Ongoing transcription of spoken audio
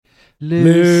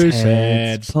Loose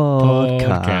Heads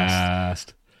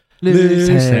Podcast.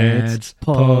 Loose Heads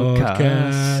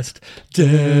Podcast.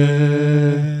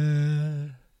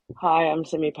 Hi, I'm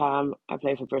Simi Pam. I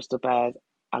play for Bristol Bears.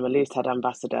 I'm a Loose Head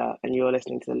ambassador, and you're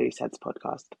listening to the Loose Heads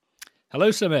Podcast.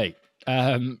 Hello, Simi.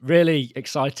 Really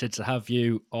excited to have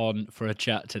you on for a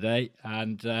chat today.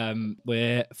 And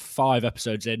we're 5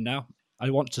 episodes in now.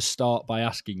 I want to start by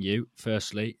asking you,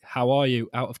 firstly, how are you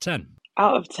out of 10?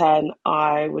 Out of 10,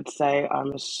 I would say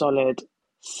I'm a solid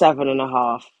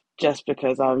 7.5, just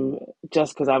because I'm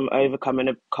overcoming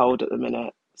a cold at the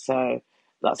minute. So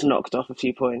that's knocked off a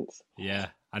few points. Yeah,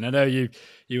 and I know you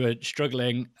were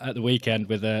struggling at the weekend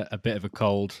with a bit of a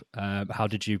cold. How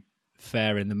did you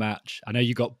fare in the match? I know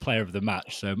you got player of the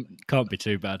match, so can't be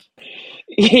too bad.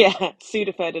 Yeah,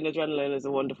 Sudafed and adrenaline is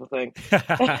a wonderful thing.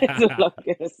 That's all I'm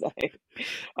going to say.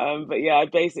 But yeah, I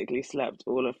basically slept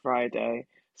all of Friday,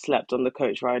 slept on the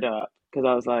coach ride up, because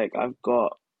I was like, I've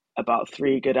got about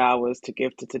 3 good hours to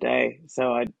give to today.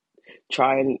 So I'd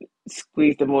try and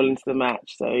squeeze them all into the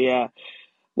match. So yeah,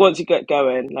 once you get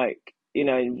going, and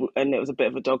it was a bit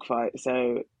of a dogfight.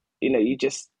 So, you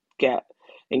just get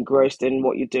engrossed in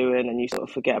what you're doing and you sort of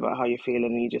forget about how you're feeling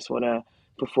and you just want to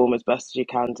perform as best as you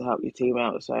can to help your team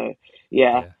out. So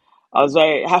yeah, I was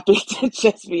very happy to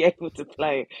just be able to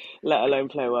play, let alone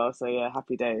play well. So yeah,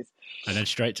 happy days. And then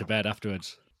straight to bed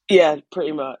afterwards. Yeah,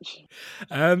 pretty much.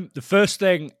 The first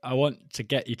thing I want to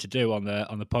get you to do on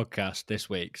the podcast this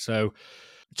week, so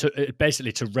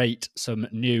to rate some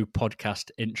new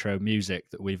podcast intro music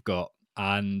that we've got.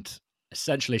 And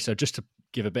essentially, so just to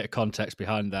give a bit of context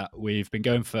behind that, we've been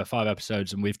going for 5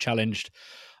 episodes and we've challenged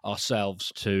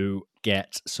ourselves to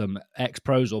get some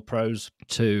ex-pros or pros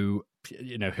to,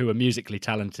 who are musically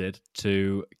talented,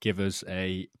 to give us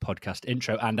a podcast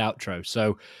intro and outro.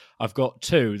 So I've got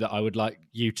 2 that I would like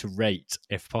you to rate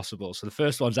if possible. So the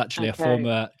first one's actually a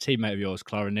former teammate of yours,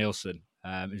 Clara Nielsen,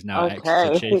 who's now at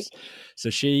Exeter Chiefs. So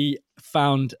she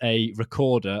found a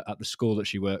recorder at the school that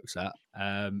she works at.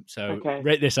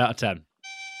 Rate this out of 10.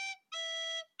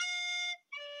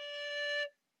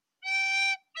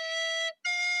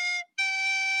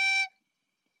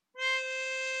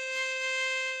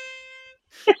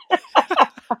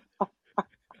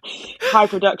 High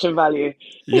production value.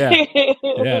 Yeah.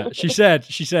 She said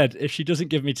if she doesn't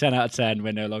give me 10 out of 10,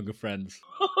 we're no longer friends.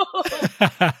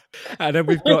 And then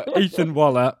we've got Ethan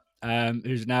Waller,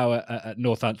 who's now at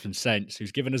Northampton Saints,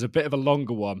 who's given us a bit of a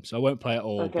longer one, so I won't play it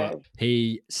all. But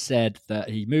he said that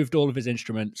he moved all of his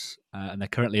instruments and they're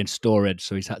currently in storage,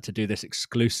 so he's had to do this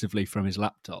exclusively from his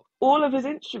laptop. All of his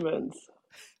instruments?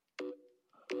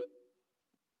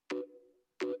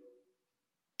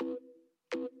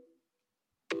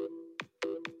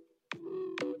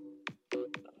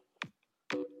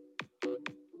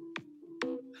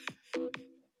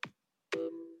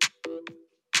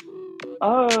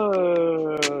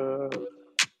 Oh,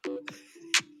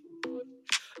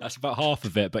 that's about half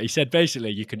of it. But he said basically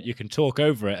you can talk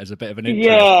over it as a bit of an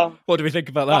intro. Yeah. What do we think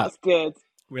about that? That's good.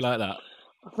 We like that.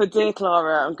 For dear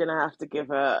Clara, I'm gonna have to give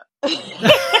her.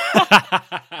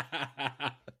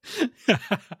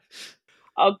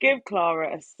 I'll give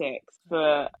Clara a 6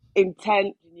 for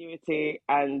intent, ingenuity,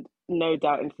 and no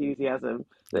doubt enthusiasm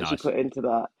that she put into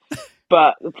that.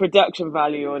 But the production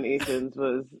value on Ethan's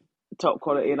was top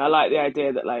quality, and I like the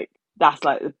idea that that's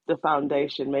the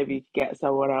foundation. Maybe you could get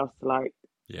someone else to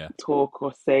talk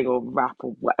or sing or rap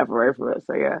or whatever over it.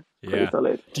 So pretty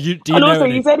solid. Do you and know also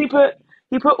he said he put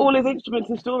all his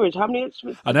instruments in storage. How many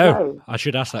instruments? I know. I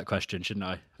should ask that question, shouldn't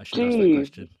I? Ask that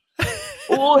question.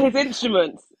 All his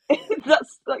instruments.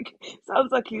 That's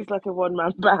sounds like he's like a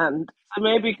one-man band. So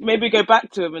maybe go back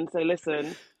to him and say,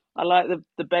 listen, I like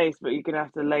the bass, but you're gonna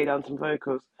have to lay down some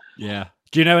vocals. Yeah.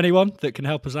 Do you know anyone that can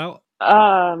help us out?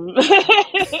 I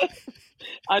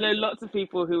know lots of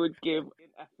people who would give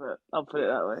effort. I'll put it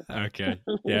that way. Okay.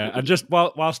 Yeah. And just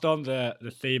whilst on the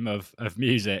theme of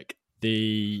music,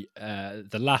 the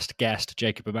last guest,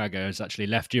 Jacob Amago, has actually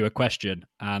left you a question,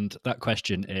 and that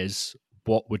question is,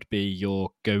 what would be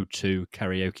your go-to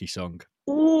karaoke song?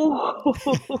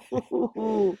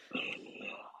 Ooh.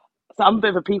 So I'm a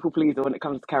bit of a people pleaser when it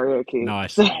comes to karaoke.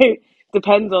 Nice. So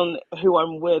depends on who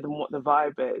I'm with and what the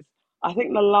vibe is. I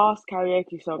think the last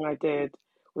karaoke song I did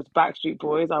was Backstreet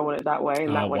Boys, I Want It That Way,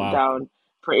 and that went down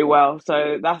pretty well.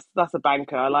 So that's a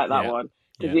banker. I like that one.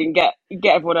 Because you can get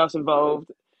everyone else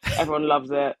involved. Everyone loves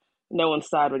it. No one's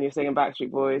sad when you're singing Backstreet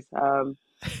Boys.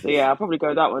 So yeah, I'll probably go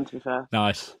with that one, to be fair.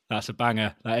 Nice. That's a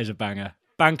banger. That is a banger.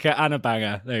 Banker and a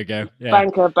banger. There you go. Yeah.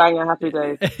 Banker, banger, happy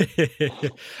days.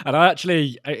 And I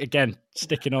actually, again,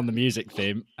 sticking on the music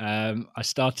theme, I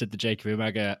started the Jacob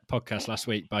Umaga podcast last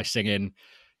week by singing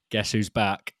guess who's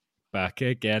back? Back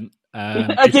again.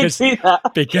 I did see that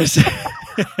because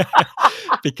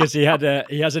because he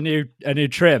has a new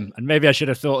trim, and maybe I should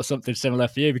have thought of something similar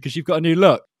for you because you've got a new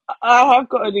look. I have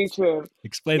got a new trim.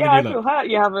 Explain the Yeah, new I look. feel hurt.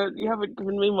 You haven't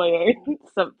given me my own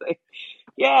something.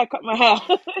 Yeah, I cut my hair.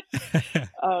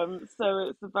 So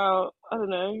it's about, I don't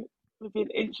know, maybe an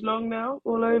inch long now,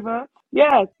 all over.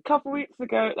 Yeah, a couple weeks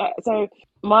ago. So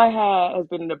my hair has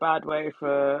been in a bad way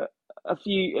for a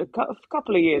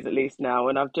couple of years at least now,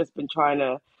 and I've just been trying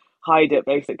to hide it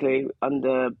basically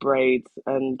under braids,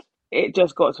 and it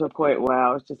just got to a point where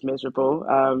I was just miserable.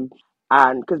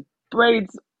 And because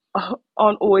braids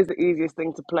aren't always the easiest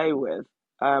thing to play with,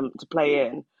 to play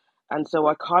in, and so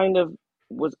I kind of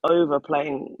was over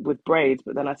playing with braids,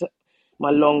 but then I took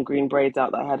my long green braids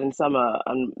out that I had in summer,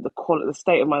 and the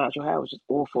state of my natural hair was just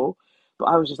awful. But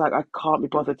I was just like, I can't be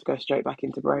bothered to go straight back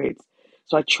into braids.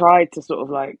 So I tried to sort of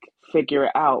like figure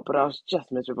it out, but I was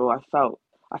just miserable. I felt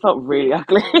really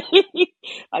ugly.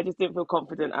 I just didn't feel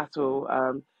confident at all.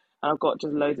 And I've got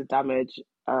just loads of damage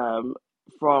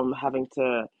from having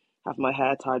to have my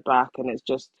hair tied back, and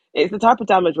it's the type of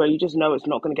damage where you just know it's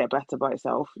not going to get better by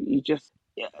itself.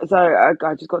 Yeah, so I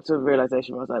just got to a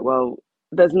realization where I was like, well,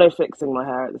 there's no fixing my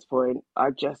hair at this point. I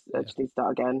Yeah. just need to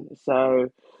start again. So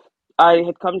I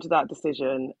had come to that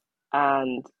decision,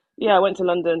 and yeah, I went to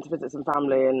London to visit some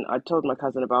family, and I told my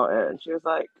cousin about it, and she was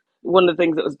like, one of the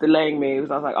things that was delaying me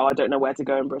was I was like, oh, I don't know where to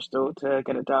go in Bristol to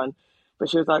get it done, but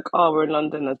she was like, oh, we're in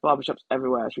London, there's barbershops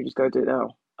everywhere, should we just go do it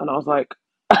now? And I was like,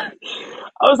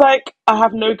 I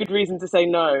have no good reason to say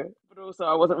no, but also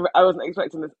I wasn't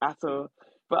expecting this at all.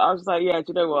 But I was like, yeah, do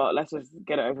you know what? Let's just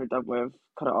get it over and done with,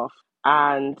 cut it off.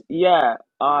 And yeah,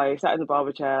 I sat in the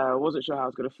barber chair, wasn't sure how I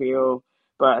was gonna feel,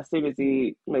 but as soon as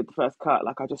he made the first cut,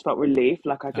 like I just felt relief,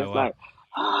 like I Oh just wow. like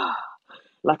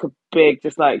like a big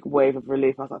just like wave of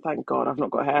relief. I was like, thank God, I've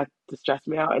not got hair to stress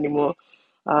me out anymore.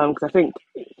 Because I think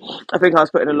I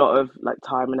was putting a lot of like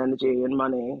time and energy and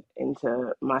money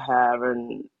into my hair,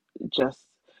 and just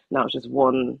now it's just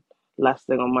one less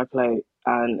thing on my plate,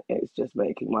 and it's just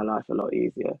making my life a lot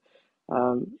easier.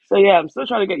 So yeah, I'm still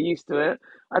trying to get used to it.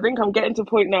 I think I'm getting to a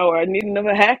point now where I need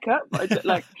another haircut, but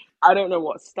I don't know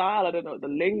what style, I don't know what the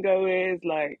lingo is.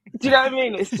 Like, do you know what I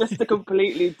mean? It's just a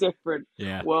completely different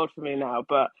Yeah. world for me now.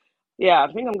 But yeah,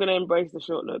 I think I'm going to embrace the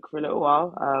short look for a little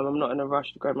while. I'm not in a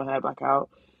rush to grow my hair back out.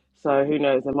 So who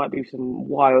knows? There might be some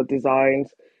wild designs.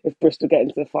 If Bristol get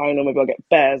into the final, maybe I'll get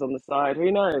bears on the side.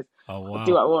 Who knows? Oh I'll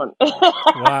do wow. what I want.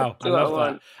 Wow, I Do what I love that.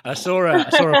 want. I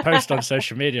saw a post on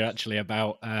social media actually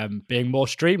about being more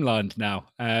streamlined now.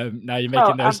 Now you're Oh,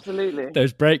 making absolutely.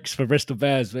 those breaks for Bristol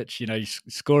Bears, which you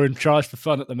scoring tries for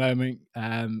fun at the moment.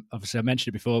 Obviously, I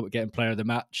mentioned it before, but getting player of the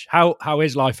match. How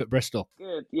is life at Bristol?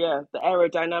 Good. Yeah, the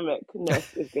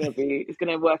aerodynamicness is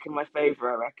gonna work in my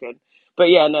favour, I reckon. But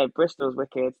yeah, no, Bristol's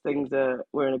wicked.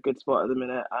 We're in a good spot at the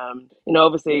minute.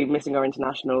 Obviously missing our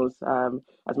internationals,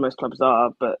 as most clubs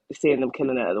are, but seeing them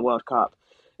killing it at the World Cup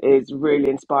is really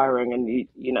inspiring, and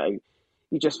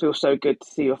you just feel so good to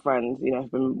see your friends,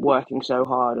 have been working so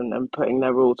hard, and putting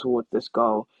their all towards this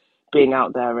goal, being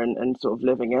out there and sort of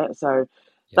living it. So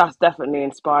Yeah, that's definitely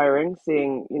inspiring,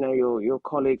 seeing, your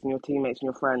colleagues and your teammates and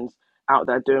your friends out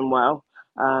there doing well.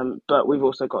 But we've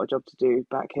also got a job to do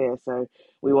back here. So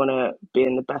we want to be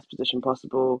in the best position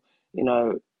possible, you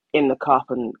know, in the cup,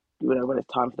 and when it's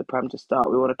time for the Prem to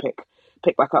start, we want to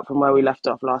pick back up from where we left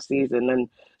off last season. And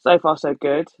so far so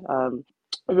good.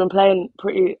 We've been playing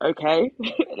pretty okay.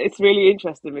 It's really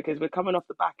interesting because we're coming off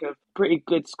the back of pretty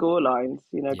good score lines,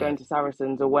 yeah, going to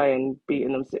Saracens away and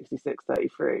beating them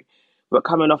 66-33. But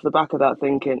coming off the back of that,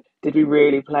 thinking, did we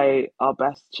really play our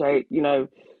best shape?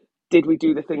 Did we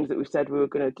do the things that we said we were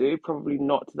going to do? Probably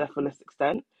not to their fullest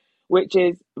extent, which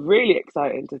is really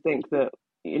exciting to think that,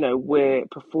 we're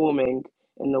performing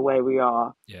in the way we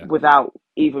are yeah. without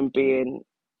even being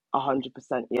 100%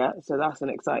 yet. So that's an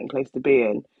exciting place to be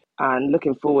in. And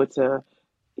looking forward to,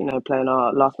 playing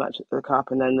our last match at the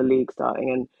Cup and then the league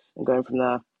starting, and going from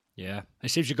there. Yeah, it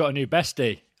seems you've got a new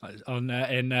bestie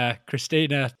in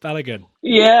Christina Balogun.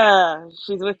 Yeah,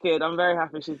 she's wicked. I'm very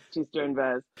happy she's doing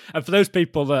Bears. And for those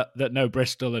people that know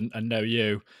Bristol and know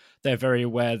you, they're very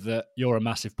aware that you're a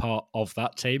massive part of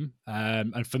that team.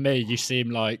 And for me, you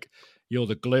seem like you're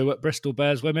the glue at Bristol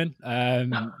Bears women.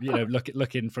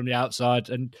 Looking from the outside,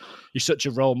 and you're such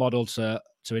a role model to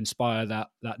inspire that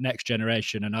next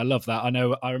generation. And I love that.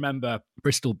 I remember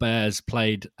Bristol Bears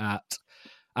played at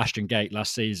Ashton Gate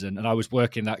last season, and I was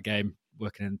working that game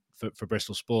working for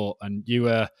Bristol Sport, and you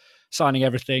were signing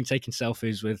everything, taking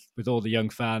selfies with all the young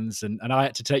fans, and I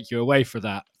had to take you away for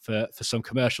that for some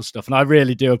commercial stuff, and I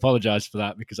really do apologise for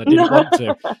that because I didn't want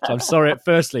to. So I'm sorry.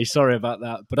 Firstly, sorry about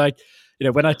that, but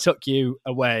when I took you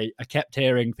away, I kept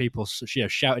hearing people,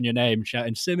 shouting your name,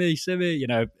 shouting "Simi, Simi."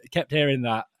 Kept hearing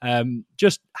that.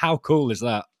 Just how cool is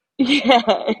that? Yeah,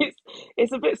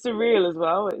 it's a bit surreal as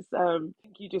well. It's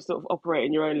you just sort of operate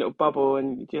in your own little bubble,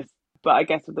 and you just. But I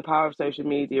guess with the power of social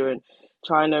media and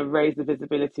trying to raise the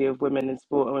visibility of women in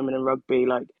sport and women in rugby,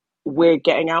 like we're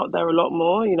getting out there a lot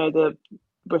more. The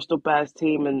Bristol Bears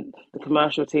team and the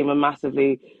commercial team are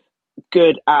massively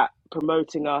good at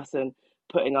promoting us and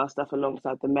putting our stuff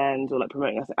alongside the men's, or like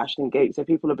promoting us at Ashton Gate. So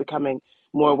people are becoming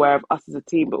more aware of us as a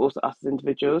team, but also us as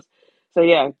individuals. So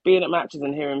yeah, being at matches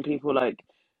and hearing people like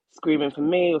screaming for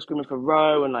me or screaming for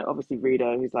Rowe, and like obviously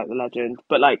Rido, who's like the legend.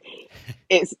 But like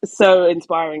it's so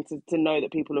inspiring to know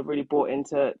that people have really bought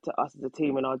into us as a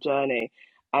team and our journey.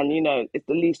 And it's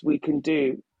the least we can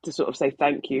do to sort of say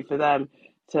thank you for them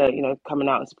to coming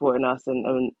out and supporting us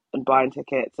and buying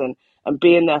tickets and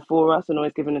being there for us and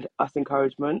always giving us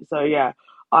encouragement. So yeah,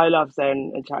 I love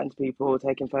saying and chatting to people,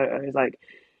 taking photos, like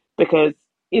because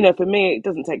for me it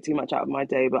doesn't take too much out of my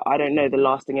day, but I don't know the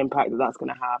lasting impact that that's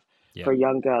going to have Yeah. for a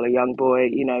young girl, a young boy.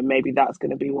 Maybe that's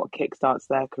going to be what kickstarts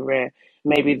their career.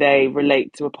 Maybe they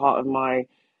relate to a part of my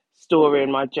story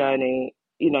and my journey,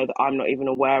 that I'm not even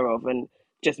aware of, and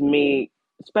just me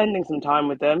spending some time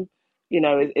with them,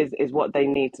 is what they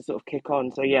need to sort of kick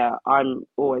on. So yeah, I'm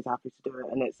always happy to do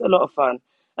it, and it's a lot of fun,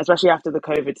 especially after the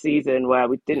COVID season where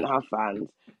we didn't have fans.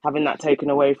 Having that taken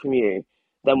away from you,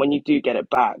 then when you do get it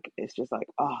back, it's just like,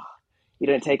 you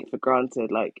don't take it for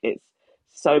granted. Like it's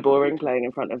so boring playing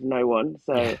in front of no one.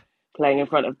 Yeah. So playing in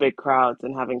front of big crowds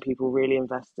and having people really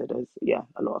invested is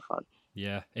a lot of fun.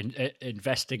 Yeah,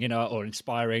 investing in or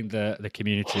inspiring the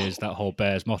community is that whole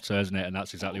Bears motto, isn't it? And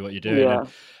that's exactly what you're doing. Yeah,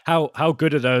 And how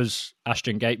good are those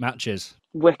Ashton Gate matches?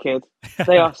 wicked.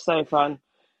 They are so fun.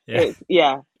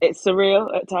 Yeah, It's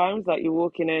surreal at times. Like you're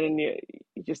walking in and you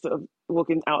just sort of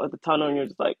walking out of the tunnel and you're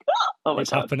just like, oh my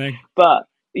it's god. happening. But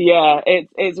yeah,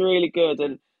 it's really good,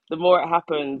 and the more it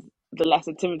happens, the less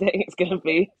intimidating it's going to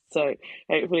be. So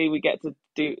hopefully we get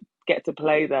to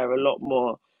play there a lot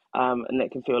more, and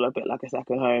it can feel a bit like a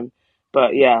second home.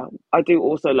 But yeah, I do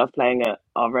also love playing at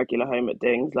our regular home at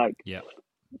Dings, like Yeah,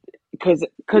 because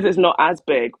it's not as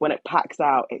big. When it packs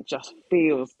out, it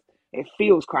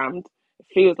feels crammed. It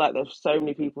feels like there's so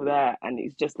many people there, and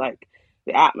it's just like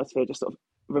the atmosphere just sort of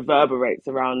reverberates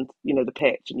around the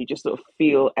pitch, and you just sort of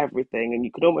feel everything, and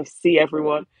you can almost see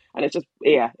everyone, and it's just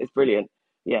it's brilliant.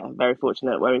 Yeah, very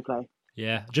fortunate where we play.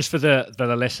 yeah. Just for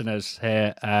the listeners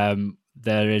here,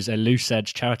 there is a Loose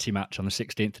Edge charity match on the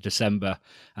 16th of December,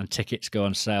 and tickets go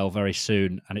on sale very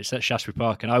soon. And it's at Shaftesbury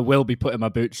Park, and I will be putting my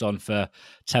boots on for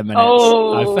 10 minutes.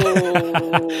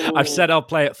 I've said I'll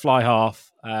play at fly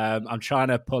half. I'm trying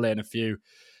to pull in a few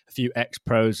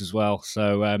ex-pros as well.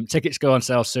 So tickets go on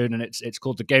sale soon, and it's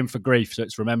called the Game for Grief. So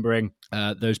it's remembering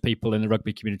those people in the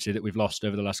rugby community that we've lost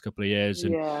over the last couple of years.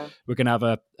 And we're going to have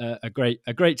a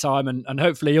great time, and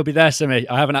hopefully you'll be there, Simi.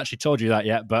 I haven't actually told you that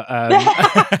yet, but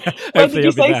Well, did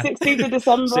you say 16th of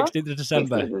December? 16th of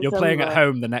December. You're playing at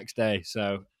home the next day,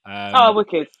 so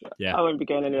wicked. Yeah, I won't be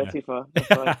going anywhere too far. That's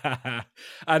fine.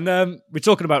 And we're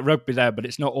talking about rugby there, but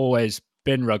it's not always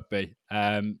been rugby.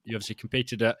 You obviously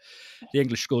competed at the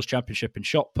English Schools Championship in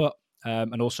shot put,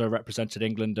 and also represented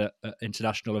England at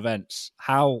international events.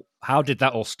 How did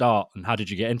that all start, and how did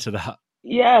you get into that?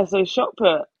 Yeah, so shot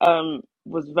put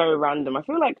was very random. I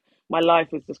feel like my life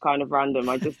is just kind of random.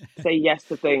 I just say yes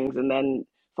to things and then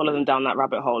follow them down that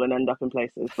rabbit hole and end up in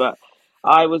places. But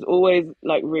I was always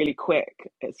like really quick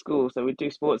at school, so we'd do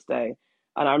sports day.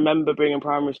 And I remember being in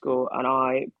primary school and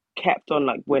I kept on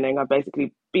like winning. I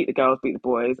basically beat the girls, beat the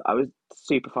boys. I was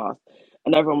super fast.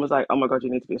 And everyone was like, "Oh my God,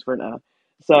 you need to be a sprinter."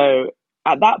 So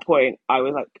at that point, I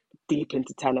was like deep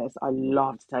into tennis. I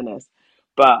loved tennis.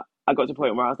 But I got to a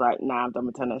point where I was like, nah, I'm done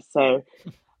with tennis. So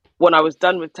when I was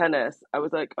done with tennis, I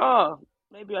was like, oh,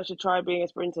 maybe I should try being a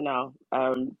sprinter now.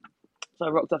 So I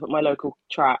rocked up at my local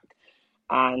track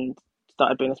and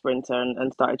started being a sprinter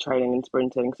and started training and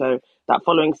sprinting. So that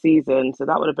following season, so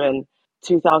that would have been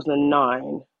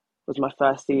 2009 was my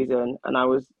first season, and I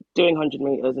was doing 100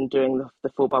 meters and doing the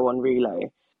 4x1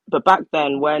 relay. But back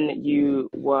then, when you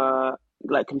were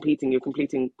like competing, you're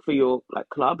competing for your like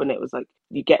club, and it was like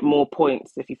you get more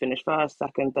points if you finish first,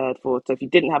 second, third, fourth. So if you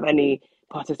didn't have any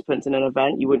participants in an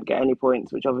event, you wouldn't get any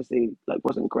points, which obviously like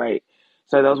wasn't great.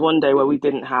 So there was one day where we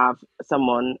didn't have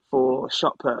someone for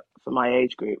shot put for my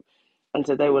age group, and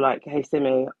so they were like, "Hey,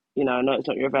 Simi, I know it's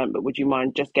not your event, but would you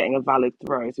mind just getting a valid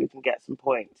throw so we can get some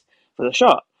points for the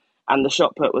shot? And the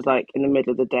shot put was like in the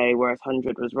middle of the day, whereas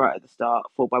 100 was right at the start,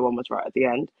 4x1 was right at the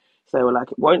end. So they were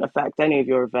like, it won't affect any of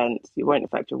your events, it won't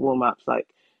affect your warm ups. Like,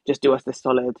 just do us this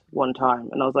solid one time.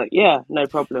 And I was like, yeah, no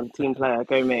problem, team player,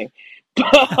 go me.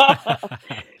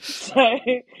 So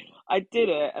I did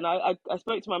it, and I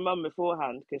spoke to my mum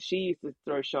beforehand because she used to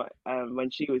throw shot when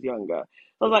she was younger.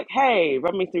 I was like, hey,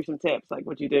 run me through some tips. Like,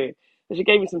 what do you do? So she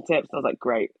gave me some tips. And I was like,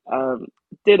 great.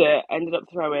 Did it. Ended up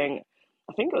throwing,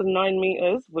 I think it was 9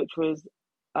 meters, which was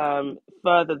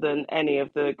further than any of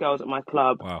the girls at my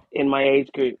club Wow. in my age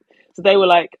group. So they were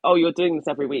like, "Oh, you're doing this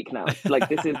every week now. Like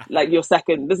this is like your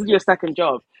second. This is your second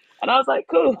job." And I was like,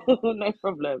 "Cool, no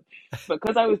problem." But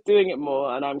because I was doing it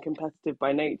more and I'm competitive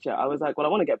by nature, I was like, "Well, I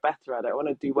want to get better at it. I want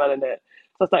to do well in it."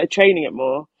 So I started training it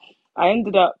more. I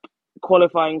ended up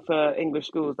qualifying for English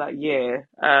schools that year,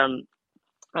 and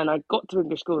I got to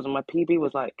English schools and my PB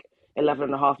was like 11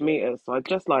 and a half meters. So I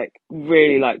just like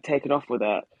really like taken off with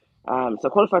it. So I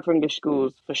qualified for English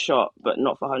schools for shot, but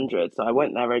not for 100. So I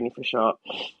went there only for shot.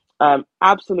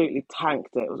 Absolutely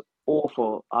tanked it. It was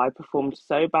awful. I performed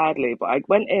so badly, but I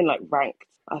went in like ranked,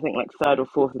 I think like third or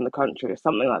fourth in the country or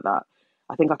something like that.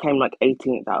 I think I came like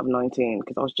 18th out of 19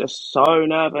 because I was just so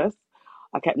nervous.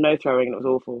 I kept no throwing and it was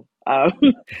awful.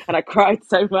 And I cried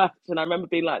so much. And I remember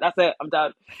being like, that's it, I'm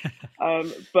done.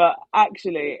 But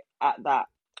actually, at that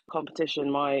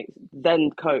competition, my then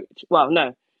coach, well,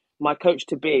 no, my coach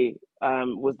to be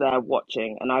was there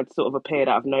watching, and I'd sort of appeared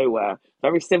out of nowhere,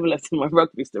 very similar to my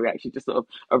rugby story. Actually, just sort of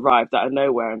arrived out of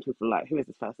nowhere, and people were like, "Who is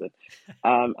this person?"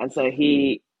 And so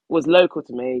he was local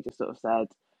to me. Just sort of said,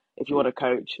 "If you want to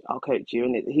coach, I'll coach you."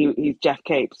 And he's Jeff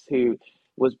Capes, who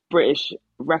was British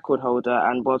record holder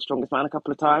and world's strongest man a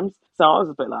couple of times. So I was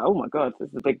a bit like, "Oh my god, this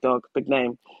is a big dog, big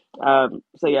name."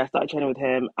 So yeah, I started training with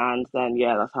him, and then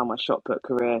yeah, that's how my shot put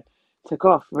career took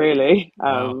off, really.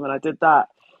 Wow. And I did that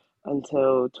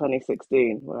until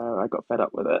 2016, where I got fed up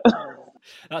with it.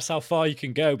 That's how far you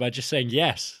can go by just saying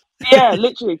yes. Yeah,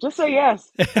 literally, just say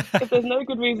yes. If there's no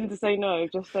good reason to say no,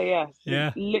 just say yes. You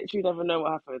Yeah. literally never know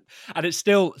what happens. And it's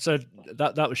still so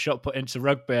that was shot put into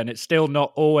rugby, and it's still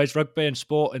not always rugby and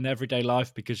sport in everyday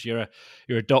life because you're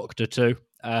a doctor too.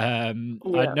 I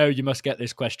Yeah. know you must get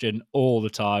this question all the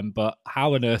time, but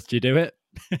how on earth do you do it?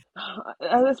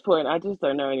 At this point, I just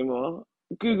don't know anymore.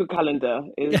 Google Calendar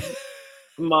is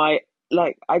my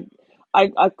like I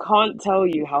can't tell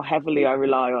you how heavily I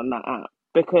rely on that app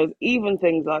because even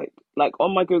things like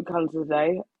on my Google Calendar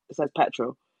today it says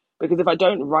petrol because if I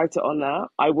don't write it on there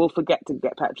I will forget to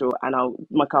get petrol and I'll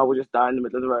my car will just die in the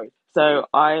middle of the road. So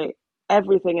I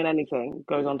everything and anything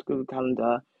goes onto Google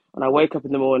Calendar and I wake up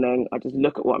in the morning, I just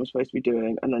look at what I'm supposed to be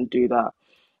doing and then do that.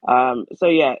 So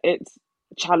yeah, it's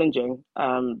challenging.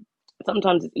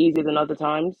 Sometimes it's easier than other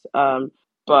times.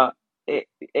 But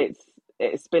it's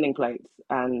spinning plates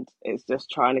and it's just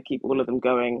trying to keep all of them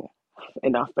going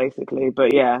enough basically.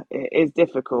 But yeah, it is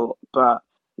difficult, but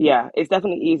yeah, it's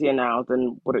definitely easier now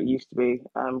than what it used to be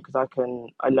because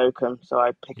I locum, so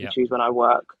I pick and Yeah, choose when I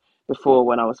work. Before,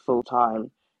 when I was full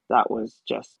time, that was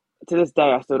just to this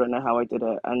day I still don't know how I did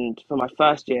it. And for my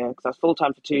first year, because I was full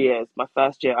time for 2 years, my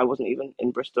first year I wasn't even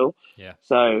in Bristol, yeah,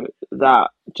 so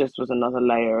that just was another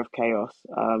layer of chaos.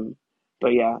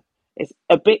 But yeah, it's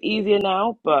a bit easier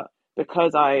now, but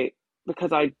because I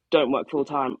don't work full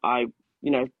time, I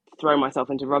you know throw myself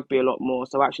into rugby a lot more.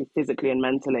 So actually, physically and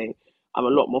mentally, I'm a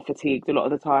lot more fatigued a lot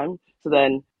of the time. So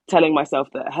then telling myself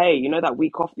that hey, that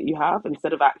week off that you have,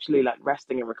 instead of actually like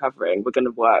resting and recovering, we're going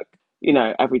to work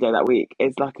every day that week.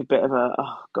 It's like a bit of a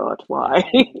oh god, why?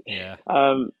 yeah, yeah.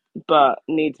 um, but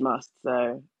needs must.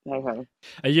 So hey ho.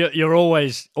 You're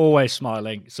always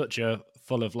smiling. Such a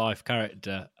full of life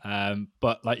character.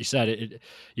 But like you said,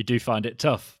 you do find it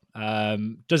tough.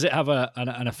 Does it have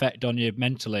an effect on you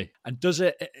mentally? And does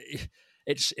it?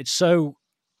 It's so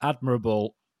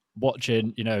admirable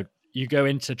watching. You go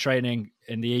into training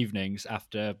in the evenings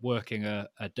after working a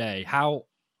day. How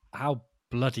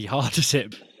bloody hard is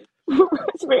it?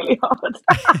 It's really hard.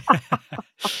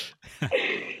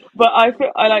 But I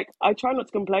feel I try not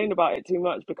to complain about it too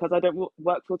much because I don't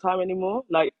work full time anymore.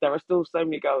 Like there are still so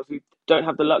many girls who don't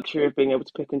have the luxury of being able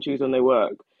to pick and choose when they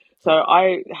work. So Yeah,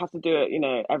 I have to do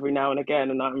it, every now and again,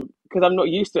 and I'm because I'm not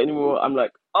used to it anymore. I'm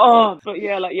like, oh, but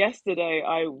yeah, like yesterday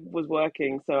I was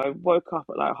working, so I woke up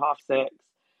at like 6:30,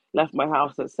 left my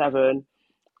house at 7,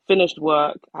 finished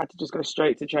work, had to just go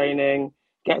straight to training,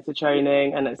 get to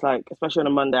training, and it's like, especially on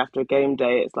a Monday after a game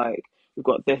day, it's like we've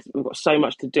got so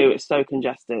much to do, it's so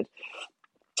congested.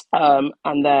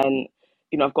 And then,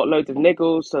 I've got loads of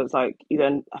niggles, so it's like you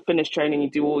then finish training, you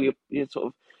do all your sort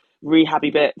of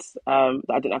rehabby bits that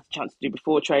I didn't have the chance to do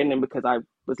before training because I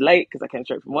was late because I came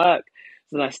straight from work.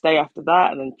 So then I stay after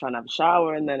that and then try and have a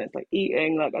shower, and then it's like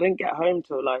eating. Like I didn't get home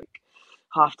till like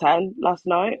 10:30 last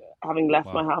night, having left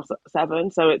my Wow. house at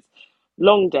 7. So it's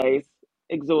long days,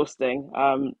 exhausting.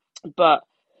 But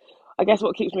I guess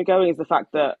what keeps me going is the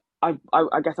fact that I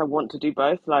guess I want to do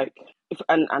both. Like,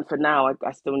 and for now,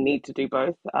 I still need to do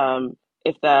both.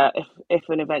 If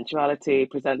an eventuality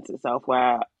presents itself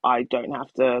where I don't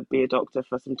have to be a doctor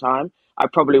for some time, I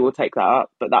probably will take that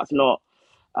up. But that's not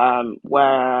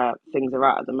where things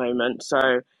are at the moment.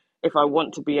 So if I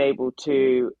want to be able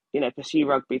to, pursue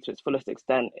rugby to its fullest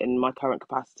extent in my current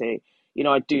capacity,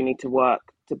 I do need to work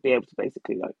to be able to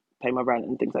basically like pay my rent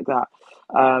and things like that.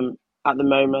 At the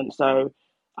moment. So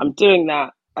I'm doing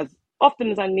that as often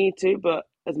as I need to, but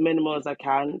as minimal as I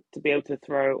can to be able to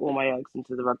throw all my eggs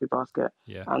into the rugby basket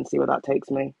Yeah. and see where that takes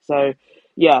me. So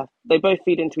yeah, they both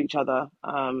feed into each other.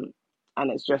 And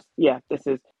it's just, yeah, this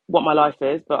is what my life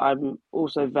is, but I'm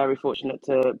also very fortunate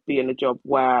to be in a job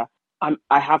where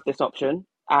I have this option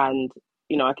and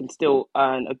I can still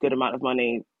earn a good amount of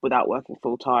money without working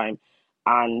full time,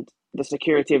 and the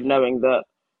security of knowing that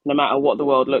no matter what the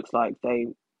world looks like,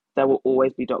 there will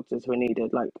always be doctors who are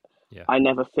needed. Like Yeah. I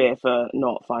never fear for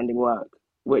not finding work,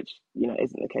 which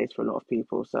isn't the case for a lot of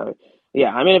people. So yeah,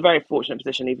 I'm in a very fortunate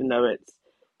position, even though it's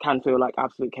can feel like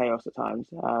absolute chaos at times.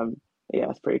 Yeah,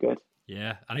 it's pretty good.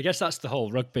 Yeah, and I guess that's the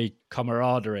whole rugby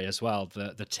camaraderie as well,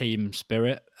 the team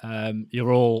spirit.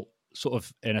 You're all sort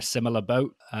of in a similar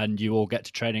boat, and you all get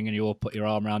to training, and you all put your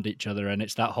arm around each other, and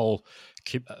it's that whole.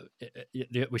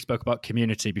 We spoke about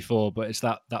community before, but it's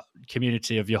that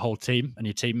community of your whole team and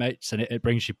your teammates, and it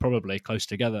brings you probably close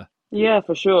together. Yeah,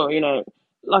 for sure.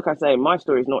 Like I say, my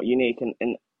story is not unique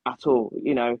in at all.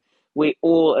 We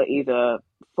all are either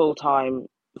full time,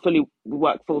 fully we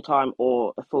work full time,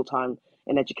 or a full time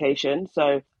in education.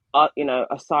 So,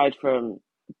 aside from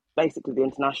basically the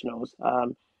internationals,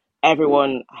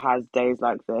 everyone has days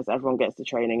like this. Everyone gets to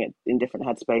training in different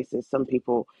headspaces. Some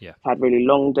people Yeah, have had really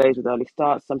long days with early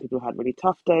starts. Some people have had really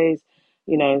tough days.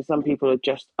 Some people are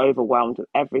just overwhelmed with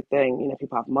everything.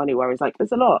 People have money worries. Like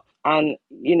there's a lot, and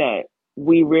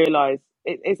we realize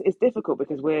it's difficult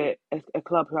because we're a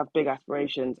club who have big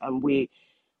aspirations, and we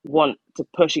want to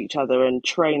push each other and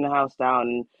train the house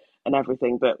down and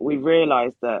everything. But we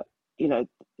realize that, you know,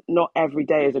 not every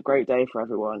day is a great day for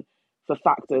everyone for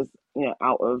factors,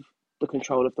 out of the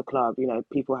control of the club.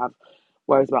 People have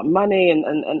worries about money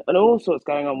and all sorts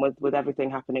going on with everything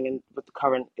happening in with the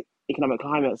current economic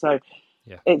climate. So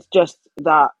yeah, it's just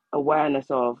that awareness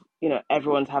of,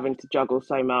 everyone's having to juggle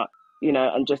so much,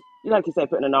 and just like you say,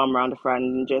 putting an arm around a friend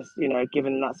and just,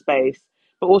 giving them that space,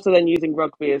 but also then using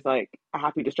rugby as like a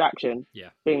happy distraction, yeah,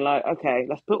 being like, okay,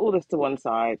 let's put all this to one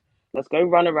side, let's go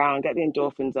run around, get the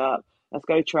endorphins up, let's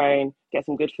go train, get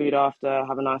some good food after,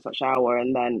 have a nice hot shower,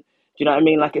 and then, do you know what I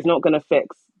mean? Like it's not going to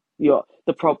fix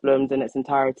the problems in its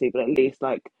entirety, but at least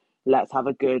like let's have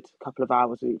a good couple of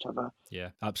hours with each other. yeah,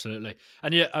 absolutely.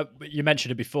 And yeah, you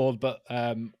mentioned it before, but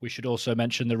we should also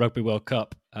mention the Rugby World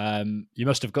Cup. You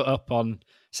must have got up on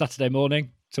Saturday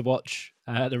morning to watch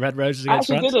the Red Roses I against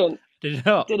actually France. didn't. Did you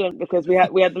not? Didn't because we had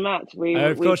the match. We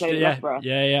Oh, of we course you played did. at Yeah, Loughborough,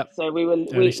 yeah, yeah. so we were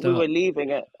Early we were start.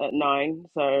 leaving at 9.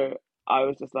 So I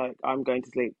was just like, I'm going to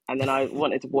sleep, and then I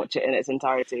wanted to watch it in its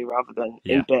entirety rather than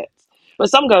in Yeah. bits.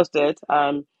 But some girls did,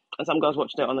 and some girls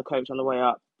watched it on the coach on the way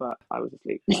up. But I was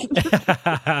asleep.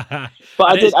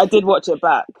 But And it's, I did watch it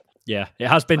back. yeah, it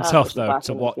has been I have tough watched it though back,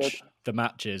 to and it was good. watch the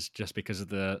matches just because of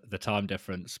the time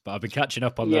difference. But I've been catching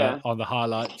up Yeah. on the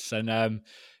highlights, and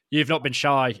you've not been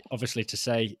shy, obviously, to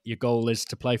say your goal is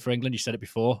to play for England. You said it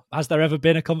before. Has there ever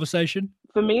been a conversation?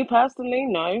 For me personally,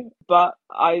 no. But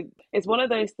it's one of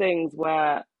those things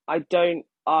where I don't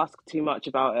ask too much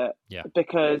about it Yeah,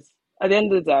 because at the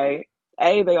end of the day,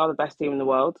 A, they are the best team in the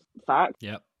world, fact.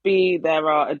 yeah, B, there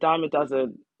are a dime a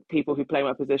dozen people who play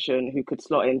my position who could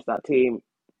slot into that team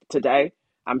today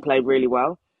and play really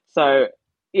well. So,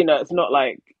 it's not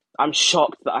like I'm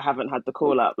shocked that I haven't had the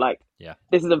call up. Like, yeah,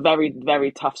 this is a very,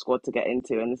 very tough squad to get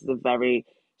into, and this is a very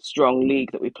strong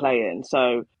league that we play in.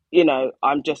 So,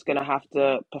 I'm just going to have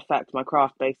to perfect my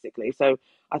craft basically. So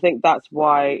I think that's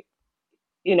why,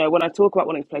 when I talk about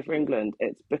wanting to play for England,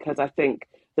 it's because I think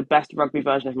the best rugby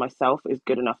version of myself is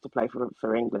good enough to play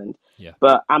for England. yeah,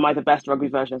 But am I the best rugby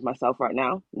version of myself right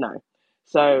now? No.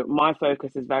 So my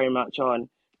focus is very much on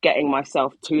getting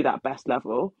myself to that best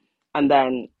level, and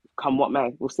then come what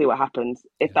may, we'll see what happens.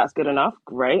 If yeah, that's good enough,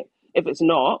 great. If it's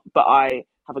not, but I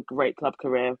have a great club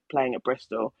career playing at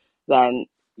Bristol, then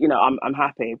I'm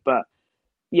happy. But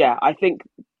yeah, I think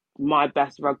my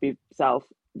best rugby self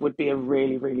would be a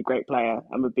really, really great player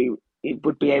and would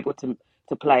be able to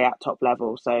play at top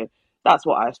level. So that's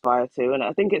what I aspire to. And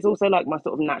I think it's also like my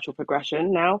sort of natural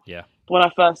progression now. Yeah. When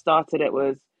I first started, it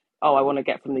was, oh, I want to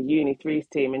get from the uni threes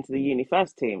team into the uni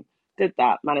first team. Did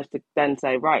that, managed to then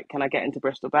say, right, can I get into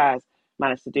Bristol Bears?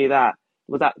 Managed to do that.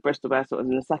 Was at Bristol Bears sort of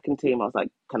in the second team. I was like,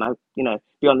 can I,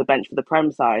 be on the bench for the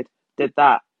Prem side? Did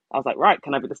that. I was like, right,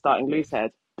 can I be the starting loose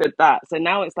head? Did that. So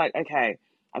now it's like, okay,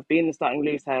 I've been the starting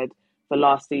loose head for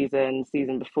last season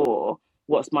before.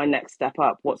 What's my next step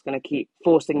up? What's going to keep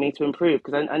forcing me to improve?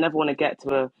 Because I never want to get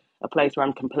to a place where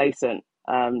I'm complacent.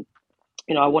 I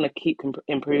want to keep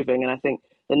improving. And I think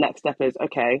the next step is,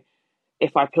 okay,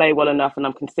 if I play well enough and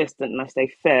I'm consistent and I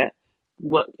stay fit,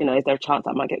 is there a chance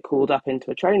I might get called up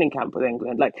into a training camp with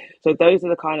England? Like, so those are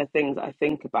the kind of things I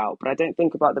think about, but I don't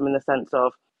think about them in the sense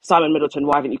of, Simon Middleton,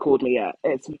 why haven't you called me yet?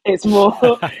 It's more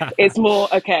it's more,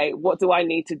 okay, what do I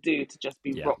need to do to just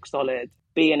be Yeah. rock solid,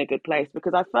 be in a good place?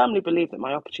 Because I firmly believe that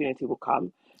my opportunity will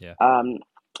come. Yeah.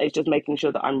 It's just making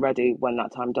sure that I'm ready when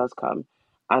that time does come.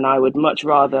 And I would much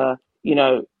rather,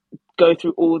 go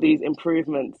through all these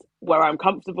improvements where I'm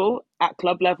comfortable at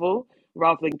club level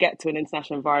rather than get to an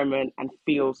international environment and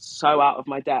feel so out of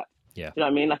my depth. Yeah. Do you know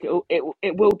what I mean? Like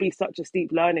it will be such a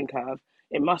steep learning curve.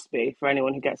 It must be for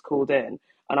anyone who gets called in.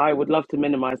 And I would love to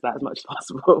minimize that as much as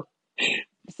possible.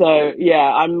 So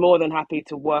yeah, I'm more than happy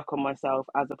to work on myself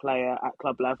as a player at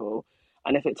club level.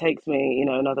 And if it takes me,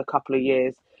 another couple of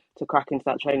years to crack into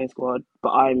that training squad,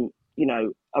 but I'm,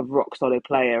 a rock solid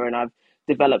player and I've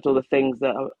developed all the things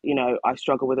that I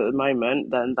struggle with at the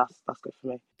moment, then that's good for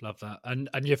me. Love that. And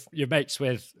you're mates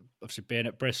with, obviously being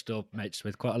at Bristol, mates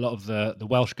with quite a lot of the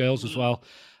Welsh girls as well.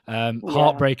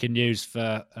 Heartbreaking news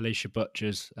for Alicia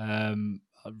Butchers.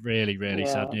 Really, really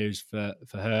sad news for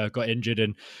her. Got injured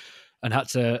and had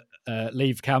to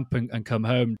leave camp and come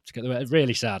home to get the way.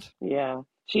 Really sad. Yeah,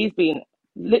 she's been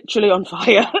literally on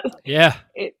fire. Yeah.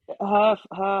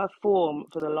 Her form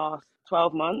for the last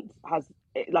 12 months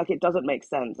it doesn't make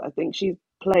sense. I think she's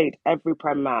played every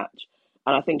Prem match,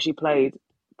 and I think she played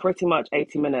pretty much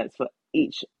 80 minutes for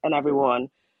each and every one.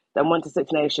 Then went to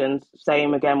Six Nations,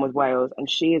 same again with Wales, and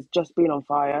she has just been on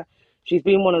fire. She's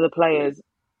been one of the players,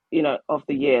 of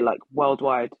the year, like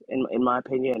worldwide, in my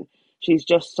opinion. She's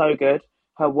just so good.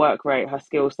 Her work rate, her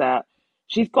skill set.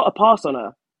 She's got a pass on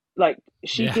her. Like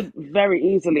she could very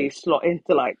easily slot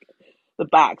into like the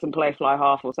backs and play fly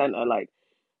half or centre. Like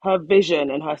her vision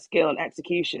and her skill and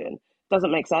execution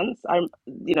doesn't make sense.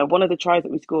 One of the tries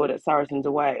that we scored at Saracens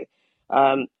away,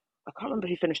 I can't remember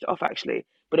who finished it off actually,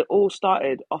 but it all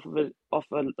started off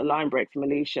of a line break from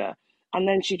Alicia, and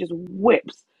then she just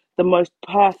whips the most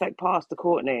perfect pass to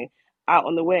Courtney out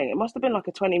on the wing. It must have been like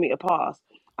a 20-meter pass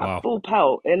at full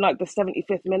pelt in like the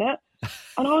 75th minute.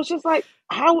 And I was just like,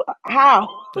 how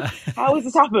has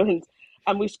this happened?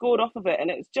 And we scored off of it, and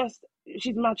it's just,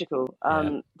 she's magical.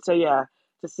 So yeah,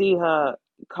 to see her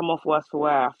come off worse for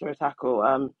wear after a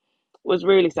tackle was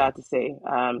really sad to see.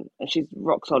 And she's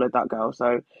rock solid, that girl.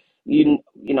 So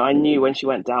I knew when she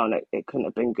went down, it couldn't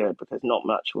have been good because not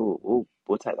much will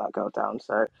take that girl down.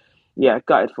 So yeah,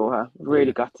 gutted for her,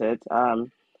 really gutted.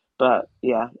 But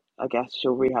yeah, I guess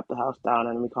she'll rehab the house down,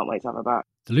 and we can't wait to have her back.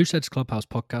 The Looseheads Clubhouse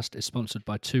podcast is sponsored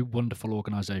by two wonderful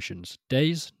organisations.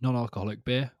 Days, non-alcoholic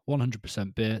beer,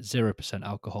 100% beer, 0%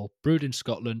 alcohol, brewed in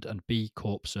Scotland and B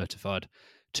Corp certified.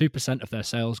 2% of their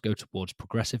sales go towards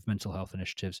progressive mental health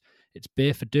initiatives. It's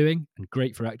beer for doing and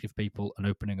great for active people and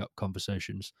opening up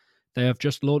conversations. They have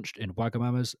just launched in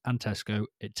Wagamama's and Tesco.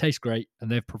 It tastes great, and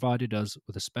they've provided us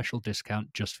with a special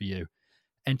discount just for you.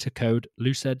 Enter code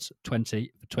Looseheads20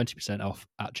 for 20% off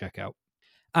at checkout.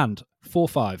 And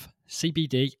 4-5,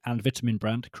 CBD and vitamin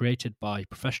brand created by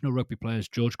professional rugby players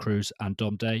George Cruz and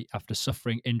Dom Day after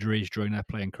suffering injuries during their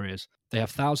playing careers. They have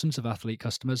thousands of athlete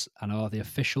customers and are the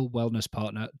official wellness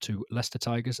partner to Leicester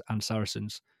Tigers and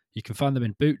Saracens. You can find them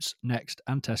in Boots, Next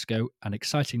and Tesco, and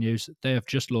exciting news, they have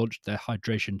just launched their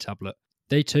hydration tablet.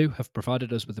 They too have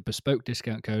provided us with a bespoke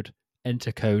discount code.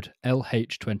 Enter code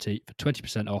LH20 for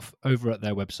 20% off over at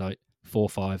their website,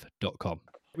 45.com.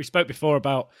 We spoke before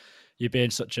about you being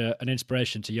such an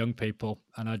inspiration to young people,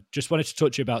 and I just wanted to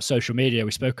talk to you about social media. We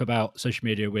spoke about social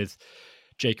media with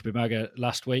Jacob Umaga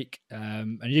last week,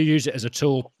 and you use it as a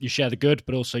tool. You share the good,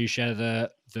 but also you share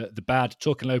the bad,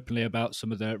 talking openly about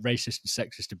some of the racist and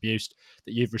sexist abuse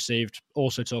that you've received,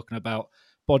 also talking about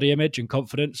body image and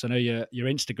confidence. I know your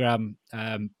Instagram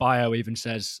bio even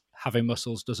says having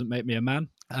muscles doesn't make me a man.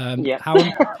 How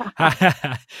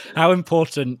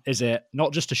important is it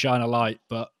not just to shine a light,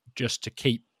 but just to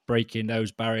keep breaking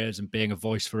those barriers and being a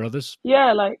voice for others?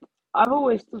 Yeah, like I've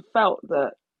always felt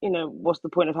that what's the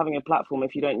point of having a platform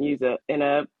if you don't use it in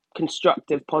a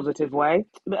constructive, positive way?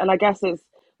 And I guess it's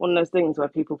one of those things where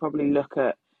people probably look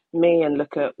at me and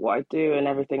look at what I do and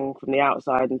everything from the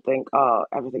outside and think, oh,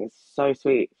 everything is so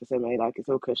sweet for Simi, like it's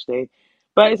all cushy.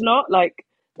 But it's not. Like,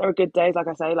 there are good days, like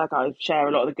I say, like I share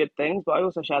a lot of the good things, but I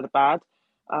also share the bad.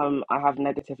 I have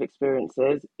negative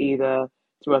experiences either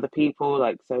through other people,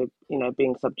 like, so,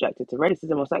 being subjected to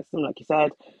racism or sexism, like you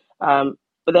said.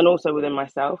 But then also within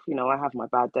myself, I have my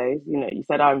bad days. You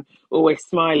said I'm always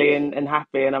smiley and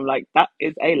happy, and I'm like, that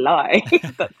is a lie.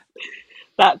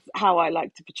 That's how I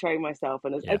like to portray myself,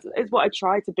 and Yeah. it's what I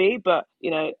try to be. But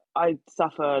I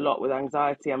suffer a lot with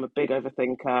anxiety. I'm a big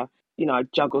overthinker. I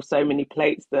juggle so many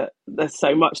plates that there's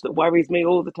so much that worries me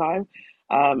all the time,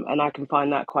 and I can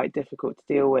find that quite difficult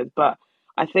to deal with. But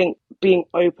I think being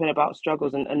open about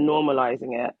struggles and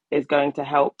normalizing it is going to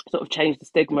help sort of change the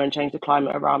stigma and change the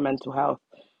climate around mental health.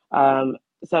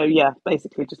 So yeah,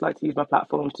 basically, just like to use my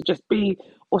platform to just be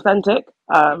authentic.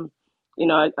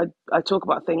 I talk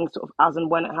about things sort of as and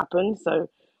when it happens. So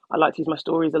I like to use my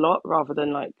stories a lot rather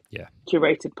than like Yeah.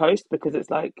 curated posts, because it's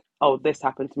like, oh, this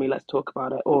happened to me, let's talk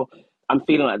about it, or I'm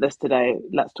feeling like this today,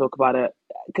 let's talk about it,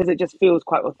 because it just feels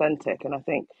quite authentic, and I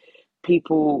think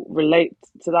people relate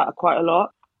to that quite a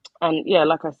lot. And yeah,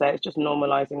 like I say, it's just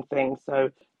normalizing things. So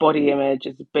body image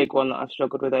is a big one that I've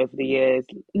struggled with over the years.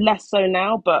 Less so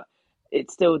now, but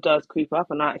it still does creep up.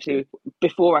 And actually,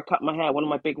 before I cut my hair, one of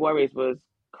my big worries was,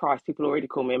 Christ, people already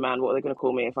call me a man. What are they going to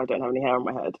call me if I don't have any hair on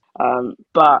my head?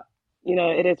 But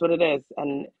it is what it is.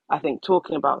 And I think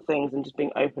talking about things and just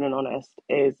being open and honest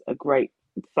is a great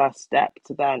first step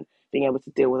to then being able to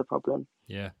deal with a problem.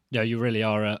 Yeah, you really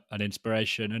are an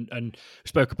inspiration. And we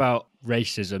spoke about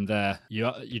racism there.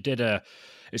 You did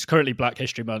it's currently Black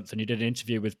History Month, and you did an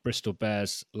interview with Bristol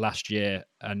Bears last year.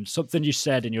 And something you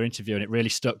said in your interview, and it really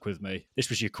stuck with me. This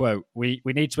was your quote: "We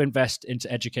need to invest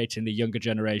into educating the younger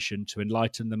generation to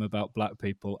enlighten them about Black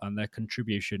people and their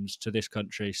contributions to this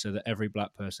country, so that every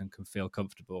Black person can feel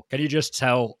comfortable." Can you just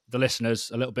tell the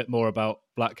listeners a little bit more about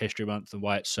Black History Month and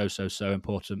why it's so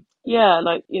important? Yeah,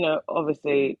 like,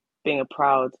 obviously being a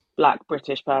proud Black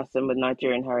British person with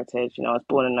Nigerian heritage, I was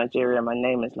born in Nigeria, my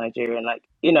name is Nigerian. Like,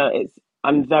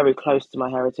 I'm very close to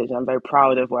my heritage and I'm very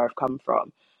proud of where I've come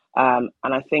from. And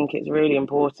I think it's really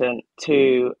important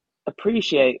to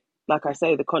appreciate, like I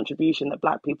say, the contribution that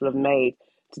Black people have made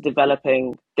to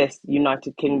developing this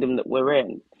United Kingdom that we're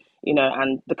in,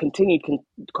 and the continued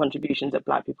contributions that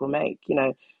Black people make.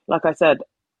 Like I said,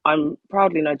 I'm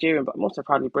proudly Nigerian, but I'm also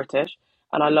proudly British.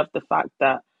 And I love the fact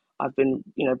that I've been,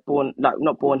 born, like,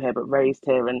 not born here, but raised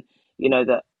here. And,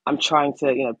 that I'm trying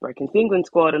to, break into the England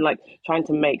squad and like trying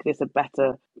to make this a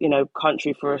better,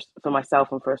 country for us, for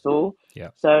myself and for us all. Yeah.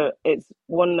 So it's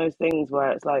one of those things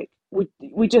where it's like,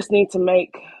 we just need to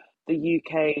make the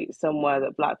UK somewhere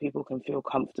that Black people can feel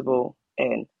comfortable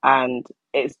in. And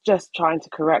it's just trying to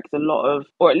correct a lot of,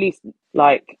 or at least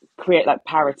like create like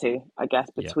parity, I guess,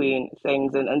 between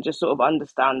things, and just sort of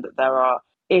understand that there are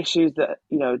issues that,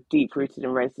 deep rooted in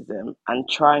racism, and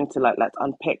trying to like, let's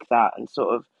unpick that and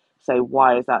sort of say,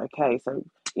 why is that okay? So,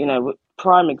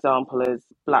 prime example is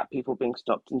Black people being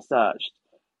stopped and searched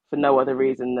for no other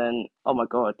reason than, oh my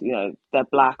God, they're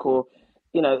Black, or,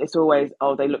 it's always,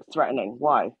 oh, they look threatening.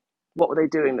 Why? What were they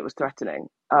doing that was threatening?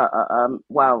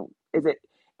 Well, is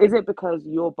it because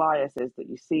your bias is that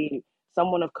you see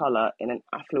someone of color in an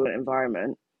affluent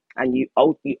environment and you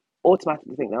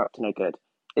automatically think they're up to no good?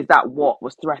 Is that what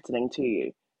was threatening to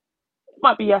you?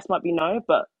 Might be yes, might be no,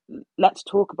 but let's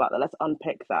talk about that. Let's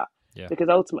unpick that. Yeah. Because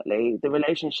ultimately, the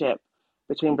relationship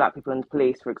between Black people and the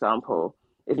police, for example,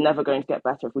 is never going to get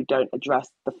better if we don't address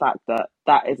the fact that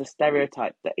that is a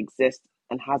stereotype that exists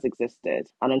and has existed.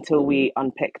 And until we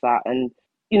unpick that and,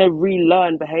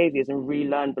 relearn behaviors and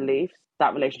relearn beliefs,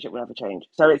 that relationship will never change.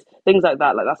 So it's things like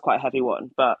that. Like, that's quite a heavy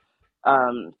one, but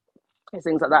it's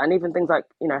things like that. And even things like,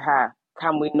 hair.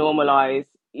 Can we normalize,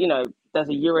 there's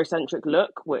a Eurocentric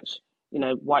look, which,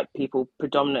 white people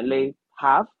predominantly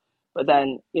have. But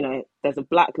then, there's a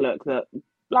Black look that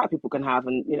Black people can have.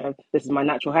 And, this is my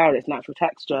natural hair, it's natural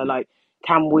texture. Like,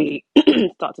 can we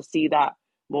start to see that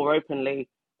more openly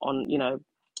on,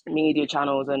 media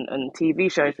channels and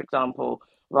TV shows, for example,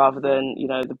 rather than,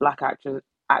 the Black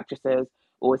actresses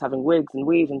always having wigs and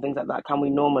weaves and things like that? Can we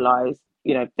normalize,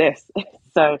 this?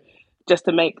 So just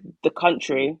to make the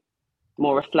country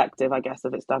more reflective, I guess,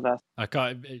 of its diversity.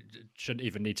 It shouldn't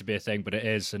even need to be a thing, but it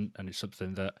is, and it's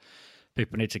something that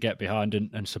people need to get behind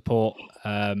and support.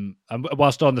 And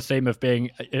whilst on the theme of being,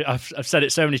 I've said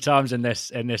it so many times in this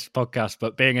podcast,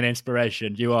 but being an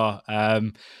inspiration, you are.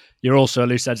 you're also a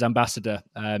Loose Ends ambassador.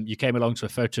 You came along to a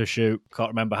photo shoot, can't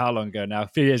remember how long ago now, a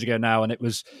few years ago now, and it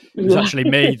was actually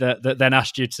me that then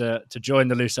asked you to join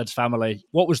the Loose Ends family.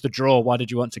 What was the draw? Why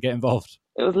did you want to get involved?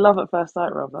 It was love at first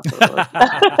sight, Rob. That's what it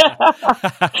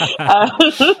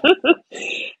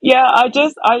was. Yeah, I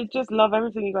just love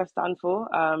everything you guys stand for.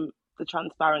 The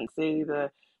transparency,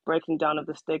 the breaking down of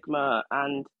the stigma,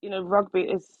 and rugby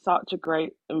is such a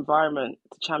great environment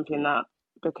to champion that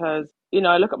because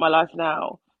I look at my life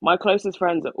now. My closest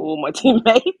friends are all my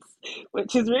teammates,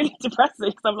 which is really depressing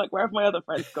because I'm like, where have my other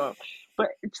friends gone? But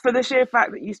for the sheer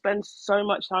fact that you spend so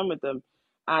much time with them,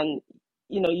 and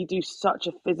you do such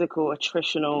a physical,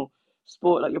 attritional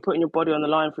sport, like you're putting your body on the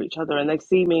line for each other, and they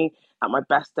see me at my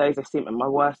best days, they see me at my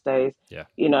worst days, Yeah.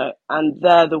 And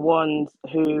they're the ones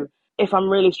who, if I'm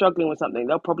really struggling with something,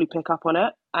 they'll probably pick up on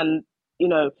it. And,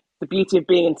 the beauty of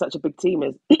being in such a big team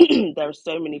is there are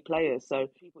so many players, so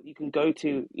people you can go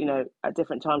to, at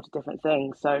different times to different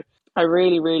things. So I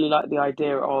really, really like the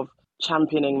idea of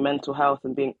championing mental health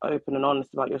and being open and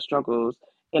honest about your struggles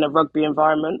in a rugby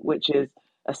environment, which is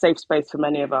a safe space for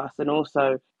many of us and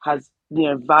also has,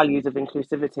 values of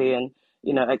inclusivity and,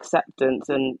 acceptance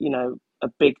and, a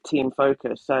big team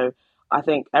focus. So I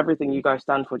think everything you guys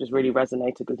stand for just really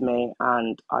resonated with me,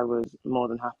 and I was more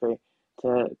than happy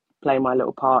to play my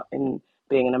little part in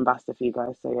being an ambassador for you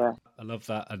guys. So yeah, I love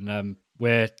that, and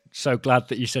we're so glad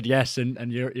that you said yes,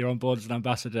 and you're on board as an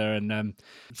ambassador. And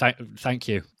thank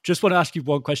you. Just want to ask you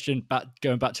one question,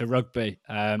 going back to rugby,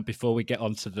 before we get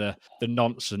on to the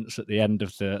nonsense at the end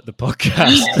of the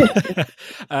podcast.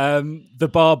 The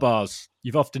bars.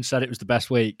 You've often said it was the best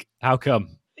week. How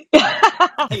come?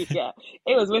 Yeah,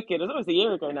 it was wicked. It was almost a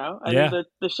year ago now, and Yeah.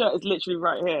 the shirt is literally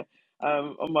right here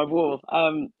on my wall.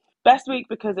 Best week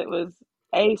because it was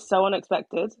so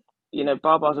unexpected.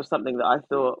 Bar bars was something that I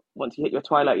thought once you hit your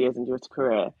twilight years into your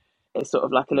career, it's sort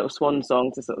of like a little swan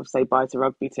song to sort of say bye to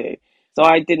rugby to. So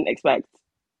I didn't expect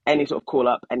any sort of call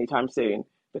up anytime soon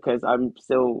because I'm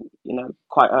still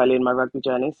quite early in my rugby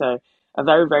journey. So a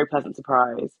very, very pleasant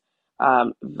surprise.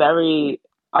 Very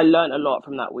I learned a lot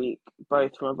from that week,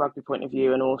 both from a rugby point of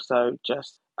view and also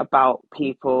just about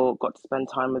people. Got to spend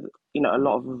time with, a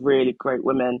lot of really great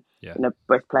women, Yeah.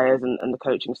 Both players and the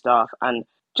coaching staff, and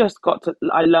just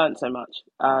I learned so much.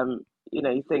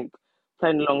 You think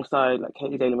playing alongside like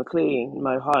Katie Daly-McLean,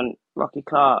 Mo Hunt, Rocky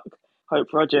Clark, Hope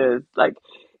Rogers, like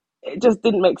it just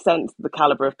didn't make sense, the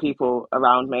caliber of people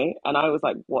around me. And I was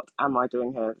like, what am I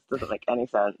doing here? This doesn't make any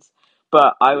sense.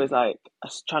 But I was like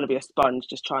trying to be a sponge,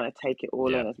 just trying to take it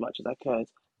all in as much as I could.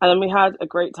 And then we had a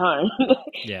great time.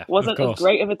 Yeah, Wasn't as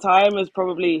great of a time as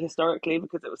probably historically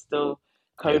because it was still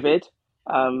COVID,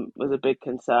 was a big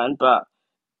concern. But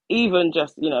even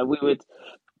just, we would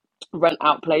rent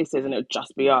out places and it would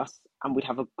just be us and we'd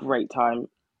have a great time.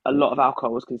 A lot of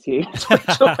alcohol was consumed,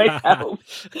 which always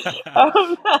helps.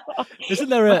 Isn't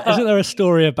there a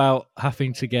story about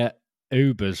having to get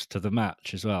Ubers to the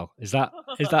match as well? Is that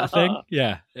a thing?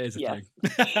 Yeah, it is a thing.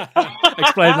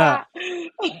 Explain that.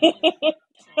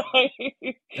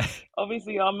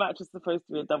 Obviously, our match was supposed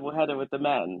to be a double header with the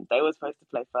men. They were supposed to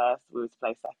play first. We were to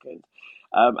play second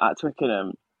at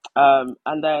Twickenham.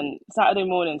 And then Saturday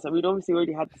morning, so we'd obviously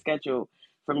already had the schedule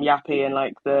from Yappy and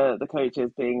like the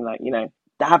coaches being like,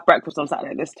 to have breakfast on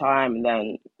Saturday at this time, and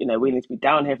then we need to be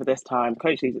down here for this time.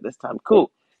 Coach leaves at this time.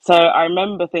 Cool. So I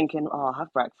remember thinking, oh, I'll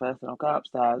have breakfast and I'll go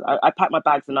upstairs. I packed my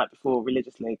bags the night before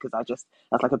religiously because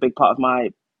that's like a big part of my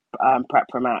prep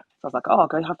for a match. So I was like, oh, I'll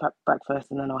go have breakfast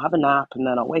and then I'll have a nap and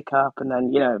then I'll wake up and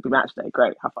then it'll be match day.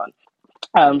 Great, have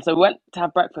fun. So we went to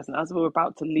have breakfast, and as we were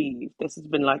about to leave, this has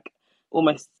been like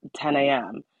almost 10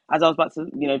 a.m. As I was about to,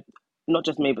 not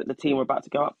just me, but the team were about to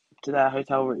go up to their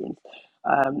hotel rooms.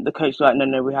 The coach was like,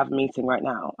 no, we have a meeting right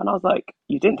now. And I was like,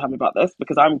 you didn't tell me about this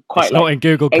because I'm quite it's not in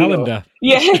Google Calendar.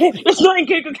 Yeah, it's not in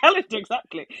Google Calendar,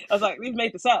 exactly. I was like, we've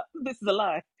made this up. This is a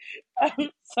lie.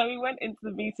 So we went into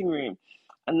the meeting room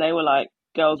and they were like,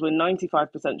 girls, we're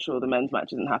 95% sure the men's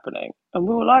match isn't happening. And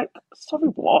we were like, sorry,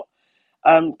 what?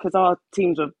 Because our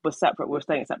teams were separate. We were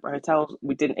staying at separate hotels.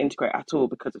 We didn't integrate at all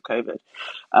because of COVID.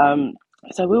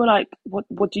 So we were like,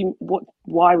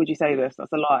 why would you say this?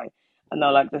 That's a lie. And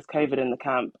they're like, there's COVID in the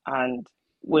camp and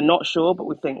we're not sure, but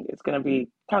we think it's going to be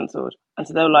cancelled. And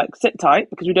so they were like, sit tight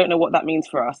because we don't know what that means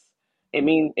for us.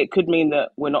 It could mean that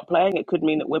we're not playing. It could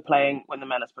mean that we're playing when the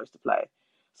men are supposed to play.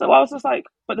 So I was just like,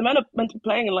 but the men are meant to be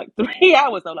playing in like 3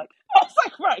 hours. They're like, I was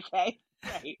like, right, okay,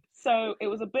 great. So it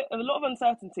was a lot of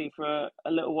uncertainty for a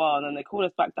little while. And then they called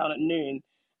us back down at noon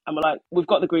and we're like, we've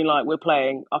got the green light. We're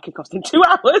playing. Our kickoff's in 2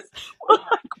 hours. We're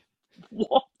like,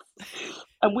 what?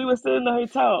 And we were still in the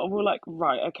hotel and we were like,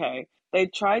 right, okay. They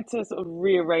tried to sort of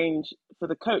rearrange for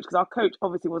the coach, because our coach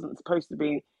obviously wasn't supposed to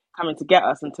be coming to get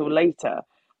us until later,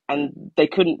 and they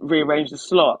couldn't rearrange the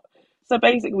slot. So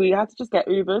basically, we had to just get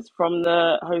Ubers from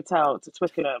the hotel to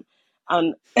Twickenham,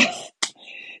 and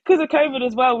because of COVID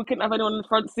as well, we couldn't have anyone in the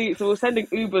front seat, so we were sending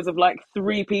Ubers of like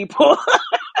 3 people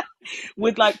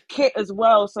with like kit as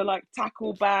well, so like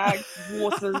tackle bags,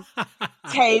 waters,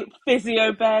 tape,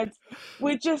 physio beds.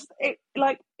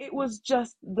 It was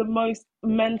just the most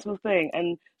mental thing.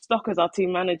 And Stockers, our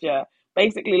team manager,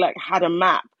 basically like had a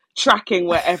map tracking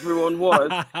where everyone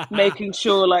was, making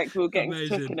sure like we were getting to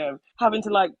Amazing. Twickenham, having to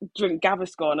like drink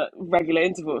Gaviscon at regular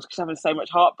intervals because she's having so much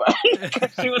heartburn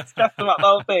because she was stressed about the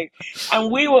whole thing.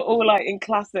 And we were all like in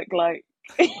classic like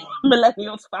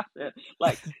millennials fashion,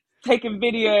 like taking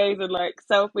videos and like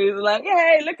selfies and like,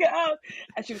 hey, look at us.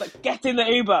 And she was like, get in the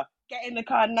Uber, get in the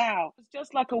car now. It's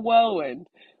just like a whirlwind.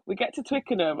 We get to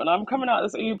Twickenham and I'm coming out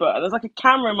of this Uber and there's like a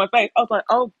camera in my face. I was like,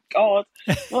 oh God,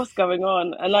 what's going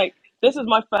on? And like, this was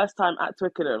my first time at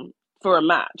Twickenham for a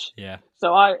match. Yeah.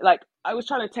 So I was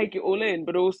trying to take it all in,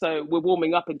 but also we're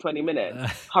warming up in 20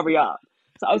 minutes. Hurry up.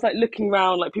 So I was like looking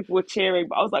around, like people were cheering,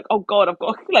 but I was like, oh God, I've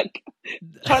got like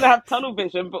trying to have tunnel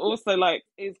vision, but also like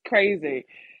it's crazy.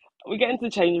 We get into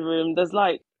the changing room. There's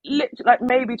like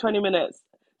maybe 20 minutes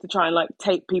to try and like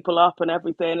take people up and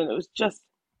everything, and it was just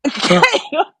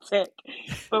chaotic.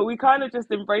 But we kind of just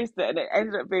embraced it, and it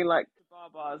ended up being like bar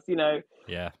bars,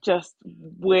 Yeah. just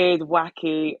weird,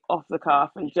 wacky, off the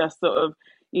cuff, and just sort of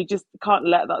you just can't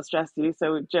let that stress you.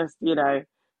 So it just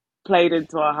played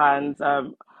into our hands.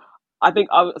 I think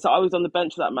I was on the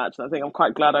bench for that match, and I think I'm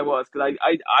quite glad I was because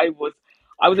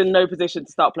I was in no position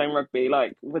to start playing rugby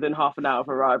like within half an hour of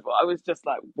arrival. I was just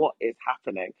like, what is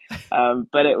happening?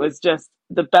 But it was just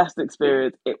the best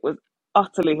experience. It was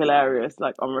utterly hilarious,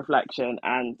 like on reflection,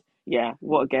 and yeah,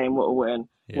 what a game, what a win,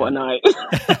 what a night.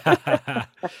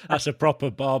 That's a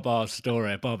proper barbarian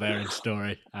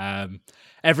story.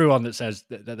 Everyone that says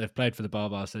that they've played for the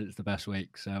Barbars says it's the best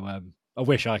week. So I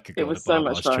wish I could go on a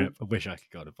Barbars trip. I wish I could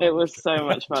go on a Barbars It was trip. so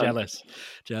much fun.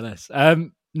 Jealous.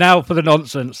 Now for the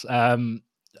nonsense.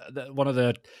 One of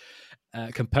the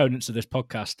components of this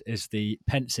podcast is the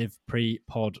pensive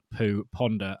pre-pod poo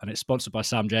ponder, and it's sponsored by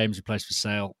Sam James, who plays for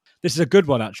Sale. This is a good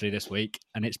one actually this week,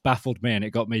 and it's baffled me and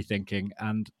it got me thinking.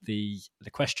 And the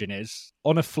question is: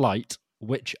 on a flight,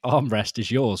 which armrest is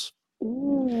yours?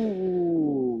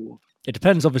 Ooh. It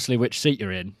depends, obviously, which seat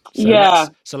you're in.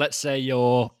 So let's say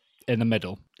you're in the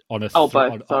middle on a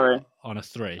on a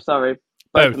 3. Sorry,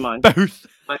 both of mine. Both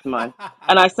of mine.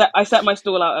 And I set my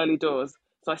stall out early doors,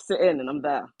 so I sit in and I'm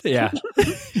there. Yeah,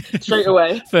 straight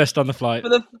away. First on the flight.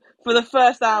 For the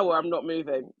first hour, I'm not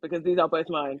moving because these are both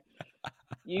mine.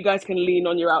 You guys can lean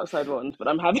on your outside ones, but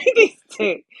I'm having these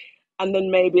two. And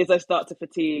then maybe as I start to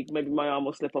fatigue, maybe my arm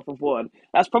will slip off of one.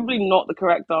 That's probably not the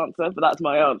correct answer, but that's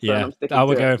my answer, and I'm sticking to it.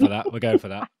 We're going for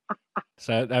that.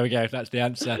 So there we go. That's the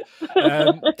answer.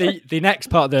 The next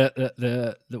part of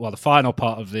the final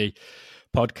part of the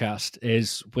podcast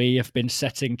is we have been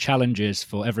setting challenges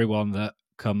for everyone that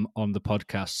come on the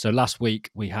podcast. So last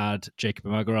week we had Jacob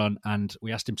Amaga on, and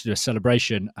we asked him to do a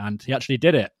celebration, and he actually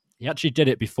did it. He actually did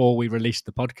it before we released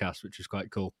the podcast, which was quite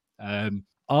cool.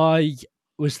 I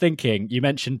was thinking, you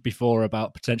mentioned before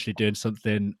about potentially doing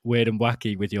something weird and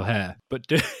wacky with your hair, but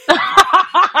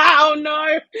oh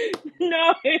no,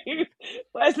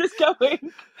 where's this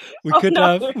going?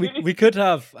 We could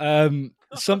have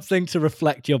something to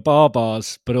reflect your bar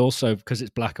bars, but also because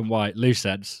it's black and white, loose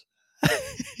ends.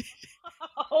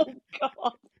 Oh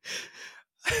God,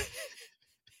 I'm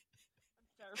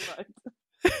terrified.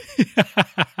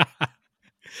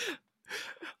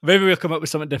 Maybe we'll come up with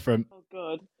something different. Oh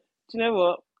God, do you know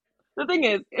what? The thing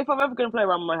is, if I'm ever going to play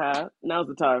around with my hair, now's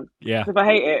the time. Yeah. If I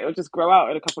hate it, it'll just grow out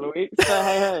in a couple of weeks. So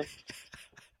hey.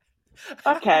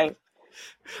 Okay.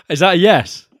 Is that a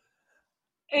yes?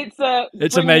 It's a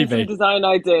maybe. Some design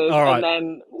ideas, all right, and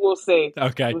then we'll see.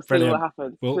 Okay, we'll brilliant. See what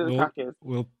happens.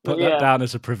 We'll put that down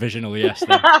as a provisional yes.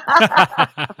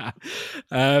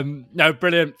 Then. No,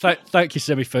 brilliant. Thank you,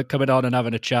 Simi, for coming on and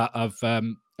having a chat.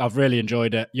 I've really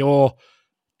enjoyed it. You're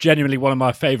genuinely one of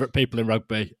my favourite people in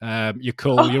rugby. You're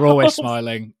cool. You're always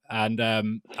smiling, and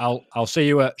I'll see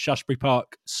you at Shaftesbury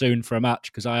Park soon for a match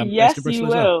because I am based in Bristol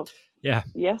as well. Will. Yeah.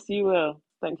 Yes, you will.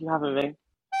 Thank you for having me.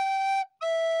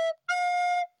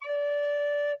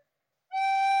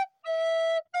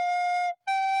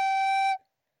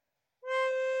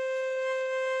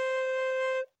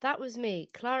 That was me,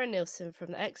 Clara Nilsson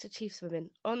from the Exeter Chiefs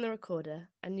Women, on the recorder,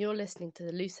 and you're listening to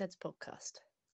the Loose Heads podcast.